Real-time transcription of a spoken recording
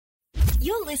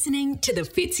You're listening to the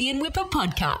Fitzy and Whipper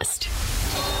podcast.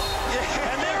 Yeah,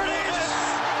 and there it is.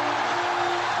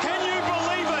 Can you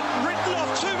believe it? Written off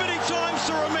too many times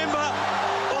to remember.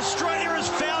 Australia has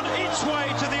found its way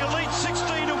to the Elite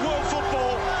 16 of world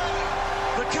football.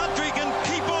 The country can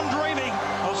keep on dreaming.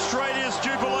 Australia's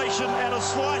jubilation and a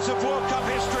slice of World Cup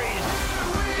history.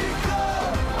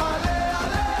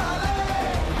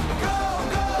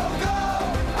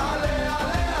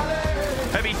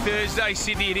 Happy Thursday,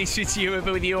 Sydney. It is Fitzy and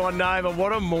Whipper with you on Nova.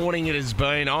 What a morning it has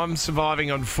been. I'm surviving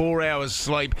on 4 hours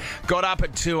sleep. Got up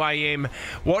at 2 a.m.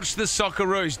 Watched the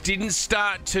Socceroos. Didn't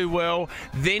start too well.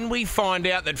 Then we find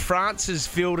out that France has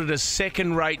fielded a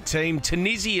second-rate team.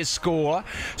 Tunisia score.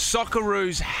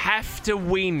 Socceroos have to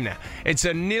win. It's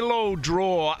a 0-0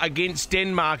 draw against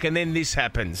Denmark, and then this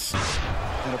happens.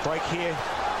 And a break here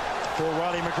for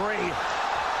Riley McGree.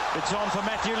 It's on for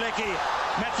Matthew Leckie.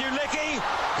 Matthew Leckie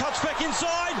cuts back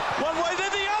inside. One way, then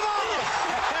the other.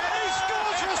 And he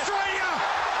scores for Australia.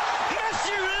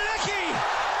 Matthew Leckie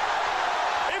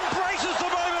embraces the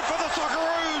moment for the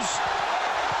Socceroos.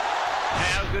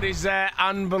 How good is that?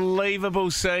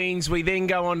 Unbelievable scenes. We then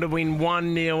go on to win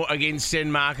 1-0 against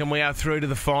Denmark, and we are through to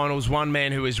the finals. One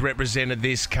man who has represented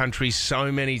this country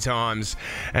so many times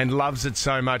and loves it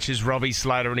so much is Robbie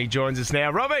Slater, and he joins us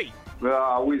now. Robbie!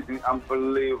 Oh, Wizzy,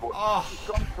 unbelievable. He's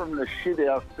gone from the shit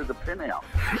house to the penthouse.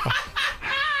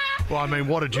 Well, I mean,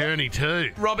 what a journey too.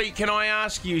 Robbie, can I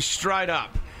ask you straight up,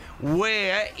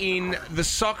 where in the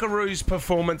Socceroos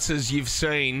performances you've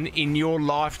seen in your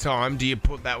lifetime do you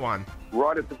put that one?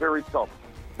 Right at the very top.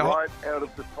 Oh. Right out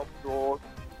of the top drawer,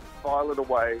 file it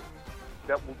away.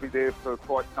 That will be there for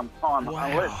quite some time. Wow.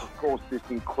 Unless, of course, this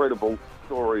incredible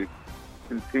story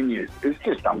continues. It's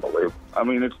just unbelievable. I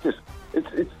mean,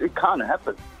 it can't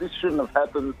happen. This shouldn't have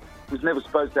happened. It was never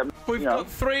supposed to happen. We've got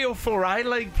 3 or 4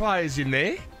 A-League players in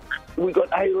there. We got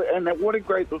A-League, and what a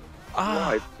great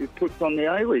life it puts on the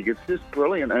A-League. It's just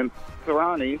brilliant. And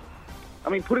Ferrani, I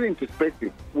mean, put it in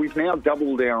perspective. We've now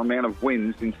doubled our amount of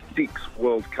wins in 6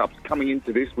 World Cups. Coming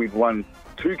into this, we've won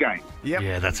 2 games. Yep.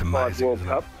 Yeah, that's 5 amazing. World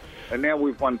isn't it? Cups, and now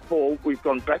we've won 4. We've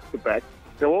gone back-to-back.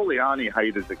 So all the Arnie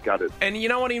haters are gutted. And you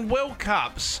know what, in World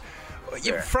Cups,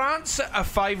 France are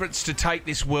favourites to take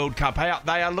this World Cup out.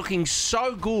 They are looking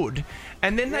so good,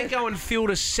 and then they go and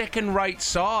field a second-rate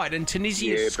side, and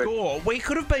Tunisia score. We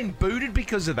could have been booted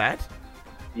because of that.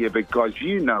 Yeah, but guys,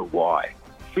 you know why.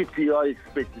 50, I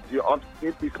expected you. I've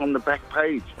said this on the back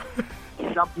page.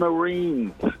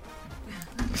 Submarines.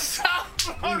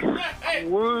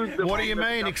 What do you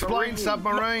mean? Explain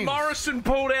submarines. Morrison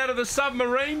pulled out of the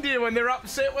submarine deal, and they're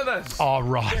upset with us. Oh,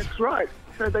 right. That's right.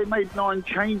 So they made 9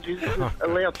 changes to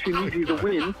allow Tunisia to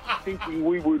win, thinking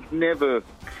we would never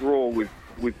draw with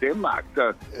Denmark.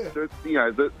 So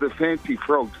the fancy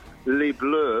frogs, Les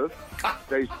Bleus,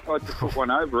 they tried to put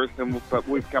one over us, but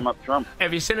we've come up trump.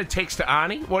 Have you sent a text to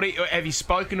Arnie? Have you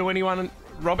spoken to anyone,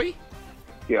 Robbie?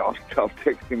 Yeah, I've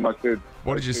texted him. I said,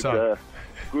 What did you say?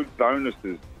 Good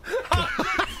bonuses.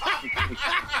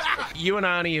 You and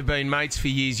Arnie have been mates for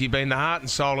years. You've been the heart and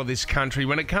soul of this country.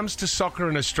 When it comes to soccer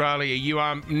in Australia, you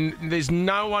are. There's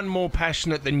no one more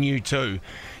passionate than you two.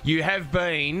 You have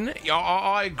been.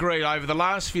 I agree. Over the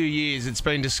last few years, it's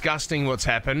been disgusting what's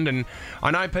happened, and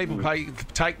I know people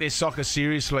take their soccer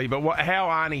seriously, but how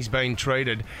Arnie's been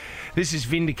treated. This is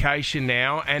vindication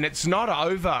now, and it's not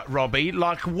over, Robbie.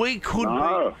 Like, we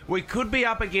could be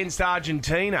up against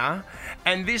Argentina,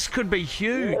 and this could be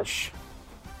huge. Yes.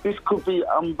 This could be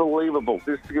unbelievable.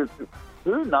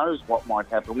 Who knows what might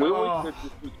happen? We always said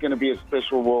this was going to be a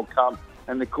special World Cup,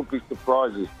 and there could be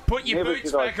surprises. Put your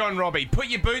boots back on, Robbie. Put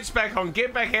your boots back on.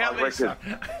 Get back out there, son.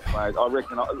 Mate, I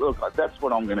reckon. Look, that's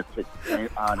what I'm going to text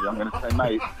Arnie. I'm going to say,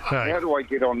 mate, how do I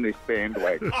get on this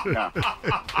bandwagon?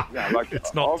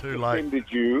 It's not too late. I've defended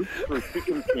you through thick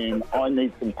and thin. I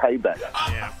need some payback.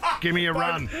 Yeah. Give me a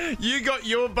run. You got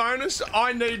your bonus.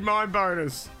 I need my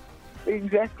bonus.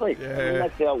 Exactly. Yeah. I mean,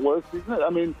 that's how it works, isn't it?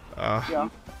 I mean,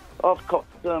 I've got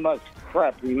so much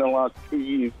crap in the last 2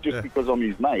 years just because I'm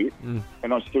his mate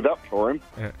and I stood up for him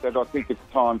that I think it's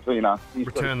time to,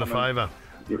 Return the favour.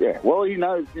 Yeah. Well, he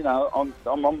knows,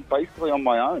 I'm basically on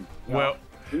my own. Well,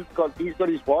 He's got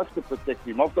his wife to protect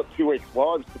him. I've got 2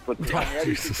 ex-wives to protect him. How do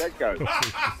you think that goes?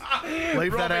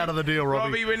 Leave that out of the deal, Robbie.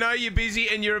 Robbie, we know you're busy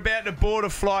and you're about to board a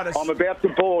flight. I'm about to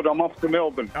board. I'm off to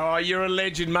Melbourne. Oh, you're a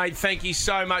legend, mate. Thank you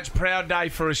so much. Proud day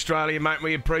for Australia, mate.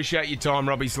 We appreciate your time,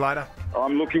 Robbie Slater.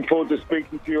 I'm looking forward to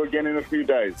speaking to you again in a few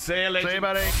days. See you, legend. See you,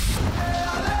 buddy.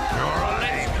 All right,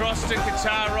 let's cross to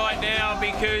Qatar right now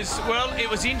because, well, it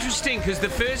was interesting because the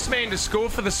first man to score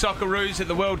for the Socceroos at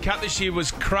the World Cup this year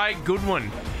was Craig Goodwin.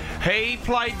 He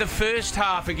played the first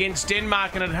half against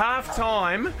Denmark, and at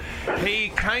half-time,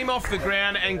 he came off the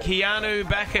ground, and Keanu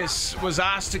Bacchus was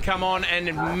asked to come on,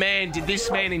 and man, did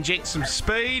this man inject some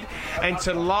speed and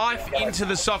to life into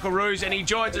the Socceroos, and he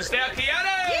joins us now. Keanu!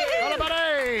 Hello,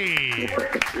 buddy!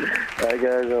 Hey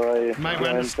guys, how are you?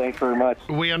 Mate, thanks very much.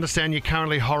 we understand you're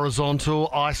currently horizontal,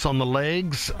 ice on the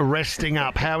legs, resting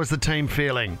up. How is the team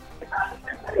feeling?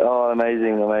 Oh,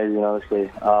 amazing, honestly.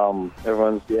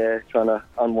 Everyone's, trying to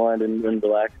unwind and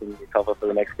relax and recover for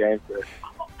the next game. So.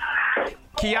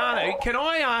 Keanu, can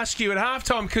I ask you at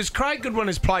halftime, because Craig Goodwin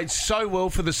has played so well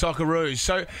for the Socceroos,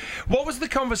 so what was the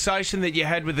conversation that you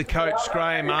had with the coach,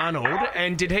 Graham Arnold,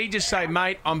 and did he just say,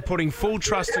 mate, I'm putting full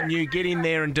trust in you, get in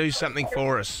there and do something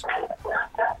for us?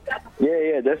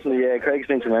 Yeah, definitely. Yeah, Craig's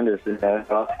been tremendous,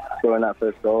 scoring that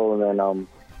first goal and then,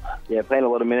 playing a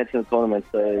lot of minutes in the tournament.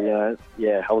 So,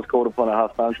 I was called upon at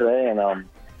half-time today and,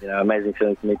 amazing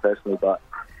feeling for me personally, but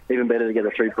even better to get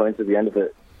the 3 points at the end of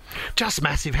it. Just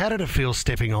massive. How did it feel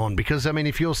stepping on? Because, I mean,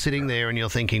 if you're sitting there and you're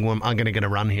thinking, well, I'm going to get a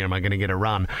run here, am I going to get a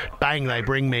run? Bang, they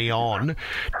bring me on.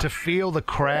 To feel the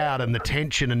crowd and the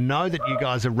tension and know that you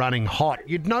guys are running hot,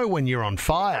 you'd know when you're on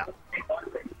fire.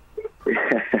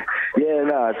 Yeah,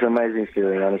 no, it's an amazing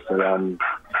feeling, honestly.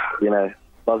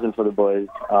 Buzzing for the boys.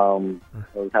 I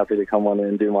was happy to come on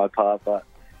and do my part, but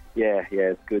yeah,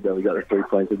 it's good that we got the 3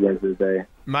 points at the end of the day.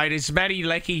 Mate, is Matty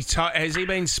Leckie, has he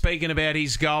been speaking about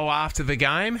his goal after the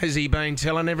game? Has he been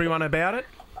telling everyone about it?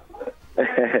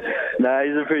 No,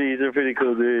 he's a pretty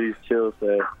cool dude. He's chill,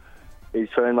 so his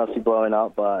phone must be blowing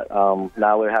up, but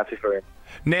we're happy for him.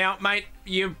 Now, mate,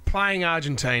 you're playing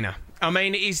Argentina. I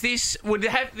mean, would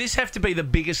this have to be the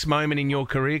biggest moment in your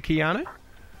career, Keanu?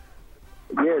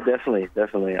 Yeah, definitely.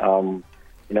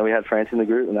 We had France in the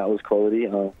group, and that was quality.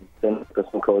 Then got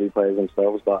some quality players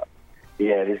themselves, but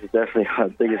yeah, this is definitely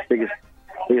the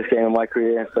biggest game of my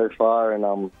career so far, and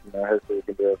hopefully we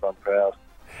can do everyone proud.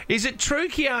 Is it true,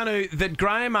 Keanu, that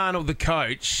Graham Arnold, the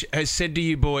coach, has said to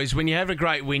you boys, when you have a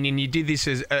great win, and you did this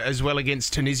as well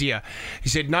against Tunisia, he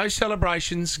said, no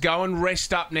celebrations, go and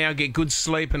rest up now, get good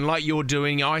sleep, and like you're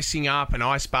doing, icing up and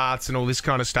ice baths and all this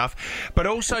kind of stuff, but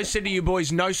also said to you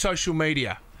boys, no social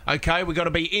media, okay? We've got to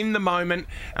be in the moment,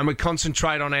 and we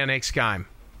concentrate on our next game.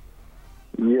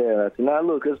 Yeah,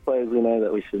 look, as players, we know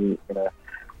that we shouldn't,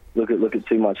 look at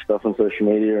too much stuff on social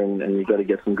media, and you've got to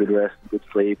get some good rest, good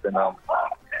sleep, and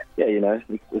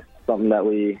it's something that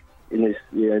we in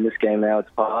this game now it's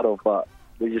part of, but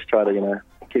we just try to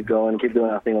keep going, keep doing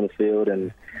our thing on the field,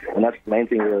 and that's the main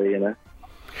thing, really.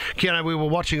 Keanu, we were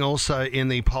watching also in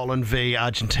the Poland v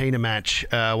Argentina match,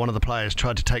 one of the players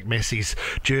tried to take Messi's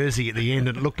jersey at the end.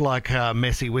 It looked like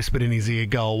Messi whispered in his ear,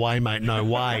 go away, mate, no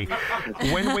way.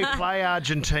 When we play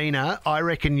Argentina, I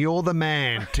reckon you're the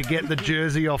man to get the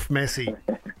jersey off Messi.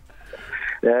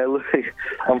 Yeah, look,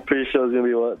 I'm pretty sure it's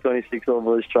going to be 26 old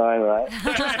boys trying, right?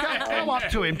 Just go up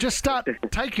to him, just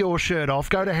take your shirt off,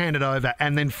 go to hand it over,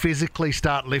 and then physically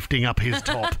start lifting up his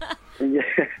top.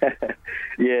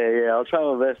 Yeah, I'll try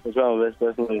my best,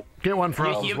 definitely. Get one for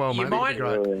us as well,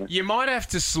 mate. You might have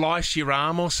to slice your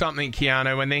arm or something,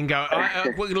 Keanu, and then go,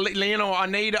 Leonor, I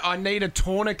need a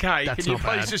tourniquet. That's Can you not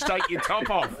please bad. just take your top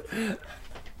off?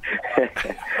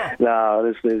 No,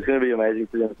 honestly, it's going to be amazing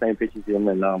to be on the same pitch as him,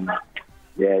 and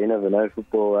you never know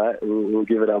football, right? We'll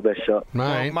give it our best shot.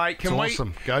 Mate, can it's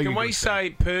awesome. Can we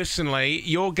say personally,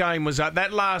 your game was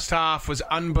that last half was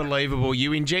unbelievable.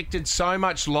 You injected so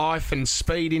much life and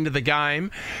speed into the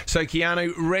game. So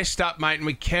Keanu, rest up, mate, and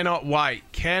we cannot wait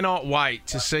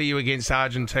to see you against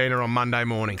Argentina on Monday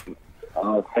morning.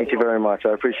 Oh, thank you very much. I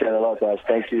appreciate it a lot, guys.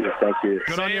 Thank you.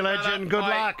 Good on you, legend. Good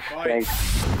luck. Thanks.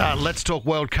 Let's talk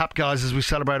World Cup, guys, as we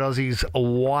celebrate Aussie's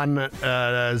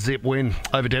 1-0 win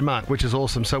over Denmark, which is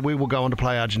awesome. So we will go on to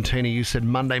play Argentina. You said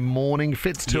Monday morning,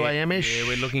 Fitz, 2 a.m.-ish? Yeah,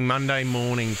 we're looking Monday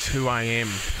morning, 2 a.m.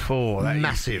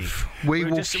 Massive. We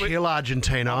will kill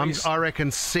Argentina. I reckon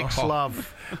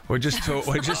 6-love. We're just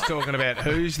talking about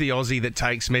who's the Aussie that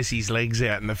takes Messi's legs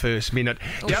out in the first minute.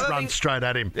 Just run straight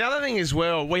at him. The other thing as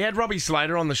well, we had Robbie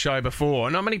Slater on the show before.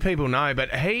 Not many people know,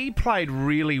 but he played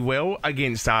really well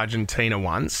against Argentina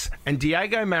once. And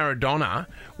Diego Maradona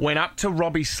went up to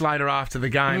Robbie Slater after the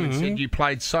game and said, you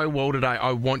played so well today,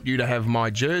 I want you to have my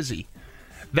jersey.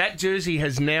 That jersey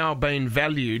has now been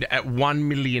valued at $1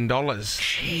 million.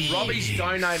 Jeez. Robbie's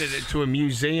donated it to a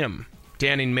museum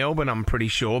down in Melbourne, I'm pretty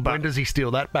sure. But When does he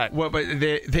steal that back? well, but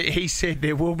he said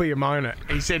there will be a moment.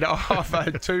 He said, I've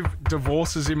had 2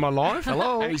 divorces in my life.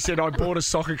 Hello? And he said, I bought a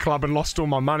soccer club and lost all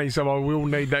my money, so I will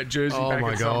need that jersey Oh, back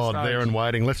my at some God, stage. there and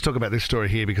waiting. Let's talk about this story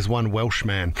here because one Welsh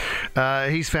man,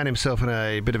 he's found himself in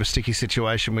a bit of a sticky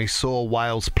situation. We saw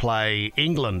Wales play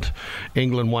England.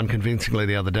 England won convincingly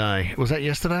the other day. Was that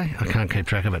yesterday? I can't keep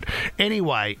track of it.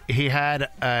 Anyway, he had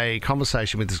a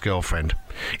conversation with his girlfriend.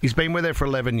 He's been with her for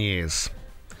 11 years.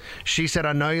 She said,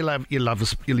 I know you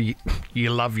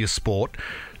love your sport.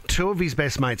 2 of his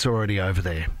best mates are already over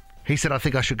there. He said, I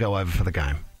think I should go over for the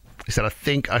game. He said, I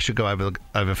think I should go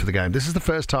over for the game. This is the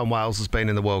first time Wales has been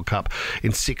in the World Cup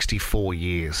in 64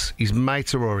 years. His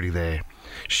mates are already there.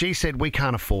 She said, we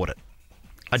can't afford it.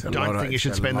 I don't think you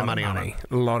should spend the money on it.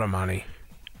 A lot of money.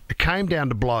 It came down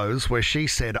to blows where she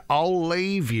said, I'll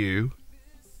leave you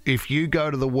if you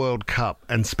go to the World Cup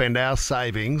and spend our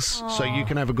savings so you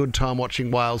can have a good time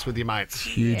watching Wales with your mates.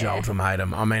 Huge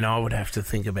ultimatum. I mean, I would have to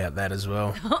think about that as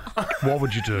well. What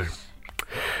would you do?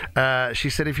 She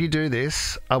said, if you do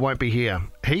this, I won't be here.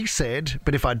 He said,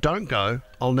 but if I don't go,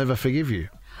 I'll never forgive you.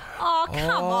 Oh,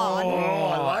 come on.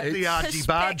 I like the argy-bargy.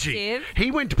 Perspective.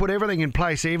 He went to put everything in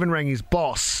place. He even rang his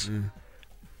boss,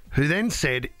 who then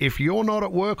said, if you're not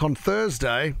at work on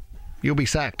Thursday, you'll be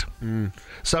sacked.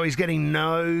 So he's getting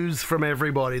no's from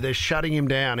everybody. They're shutting him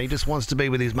down. He just wants to be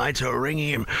with his mates who are ringing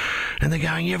him. And they're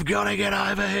going, you've got to get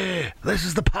over here. This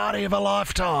is the party of a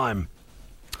lifetime.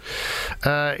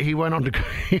 He went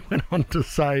on to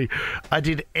say, I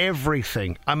did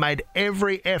everything. I made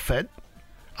every effort.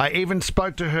 I even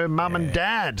spoke to her mum and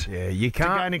dad you to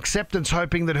can't. gain acceptance,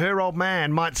 hoping that her old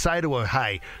man might say to her,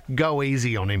 hey, go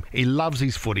easy on him. He loves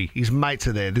his footy. His mates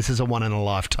are there. This is a one in a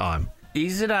lifetime.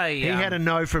 Is it a? He had a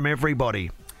no from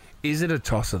everybody. Is it a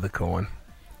toss of the coin?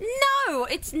 No,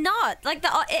 it's not. Like the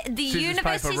Scissors,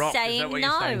 universe paper, is rock. Is saying that what you're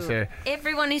no. saying, Sarah?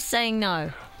 Everyone is saying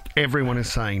no. Everyone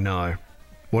is saying no.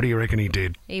 What do you reckon he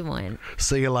did? He won't.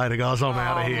 See you later, guys. I'm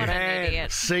out of What here. an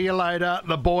idiot. See you later.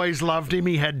 The boys loved him.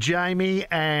 He had Jamie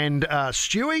and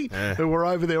Stewie, who were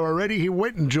over there already. He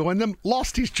went and joined them,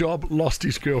 lost his job, lost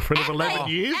his girlfriend of 11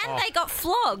 years. And they got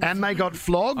flogged. And they got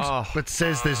flogged, but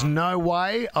says there's no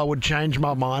way I would change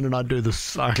my mind and I'd do the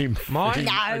same thing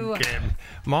No. again.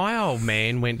 My old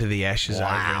man went to the Ashes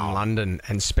over in London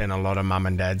and spent a lot of mum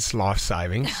and dad's life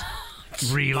savings.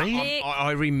 Really?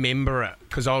 I remember it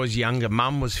because I was younger.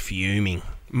 Mum was fuming.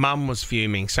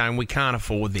 Saying we can't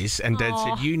afford this. And Dad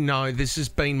said, you know, this has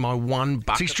been my one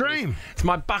bucket extreme. list. It's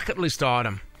my bucket list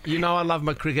item. You know I love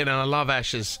my cricket and I love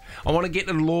Ashes. I want to get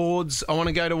to Lords. I want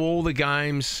to go to all the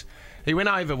games. He went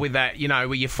over with that, you know,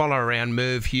 where you follow around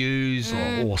Merv Hughes.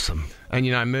 Awesome. And,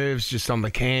 you know, Merv's just on the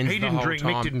cans He the didn't whole drink.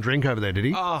 time. Mick didn't drink over there, did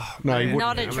he? Oh, no, he man. wouldn't.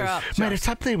 Not a It was- drop. Mate, it's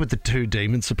up there with the 2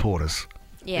 Demon supporters.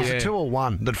 Yeah. It was a 2 or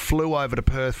 1 that flew over to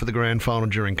Perth for the grand final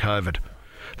during COVID.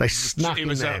 They snuck It in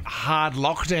was there. a hard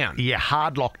lockdown. Yeah,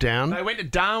 hard lockdown. They went to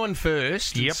Darwin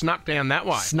first and snuck down that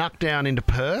way. Snuck down into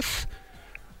Perth,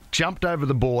 jumped over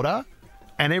the border,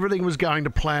 and everything was going to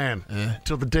plan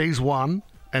till the D's won,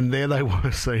 and there they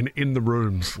were seen in the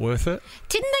rooms. Worth it?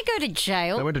 Didn't they go to They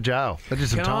jail? went to jail. They did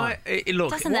some Can time.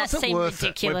 look, Doesn't that was it seem worth it?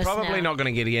 ridiculous we're probably now? not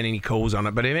going to get any calls on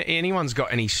it, but if anyone's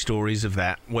got any stories of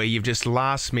that where you've just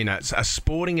last minute, a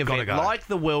sporting event go. like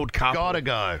the World Cup, Gotta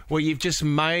go. where you've just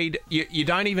made, you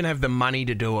don't even have the money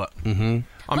to do it. Mm-hmm.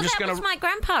 I'm Well, just that going was my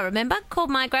grandpa, remember? Called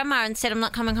my grandma and said, I'm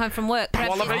not coming home from work.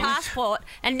 Grabbed his Wallabies? passport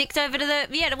and nicked over to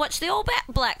to watch the All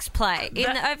Blacks play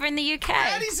over in the UK.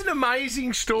 That is an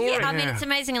amazing story. Yeah, I mean, it's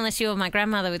amazing unless you were my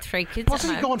grandmother with 3 kids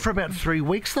Wasn't at he home. gone for about 3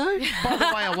 weeks, though? By the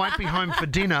way, I won't be home for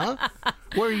dinner.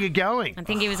 Where are you going? I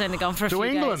think he was only gone for a To few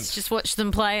England. days. Just watched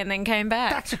them play and then came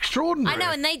back. That's extraordinary. I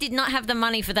know, and they did not have the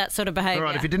money for that sort of behaviour. All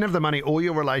right, if you didn't have the money, all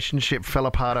your relationship fell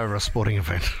apart over a sporting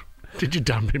event. Did you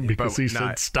dump him because he no.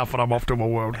 said, stuff it, I'm off to a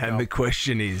World Cup? And the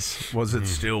question is, was it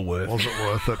still worth it? Was it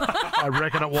worth it? I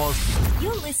reckon it was.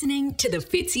 You're listening to the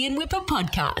Fitzy and Whipper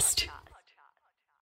podcast.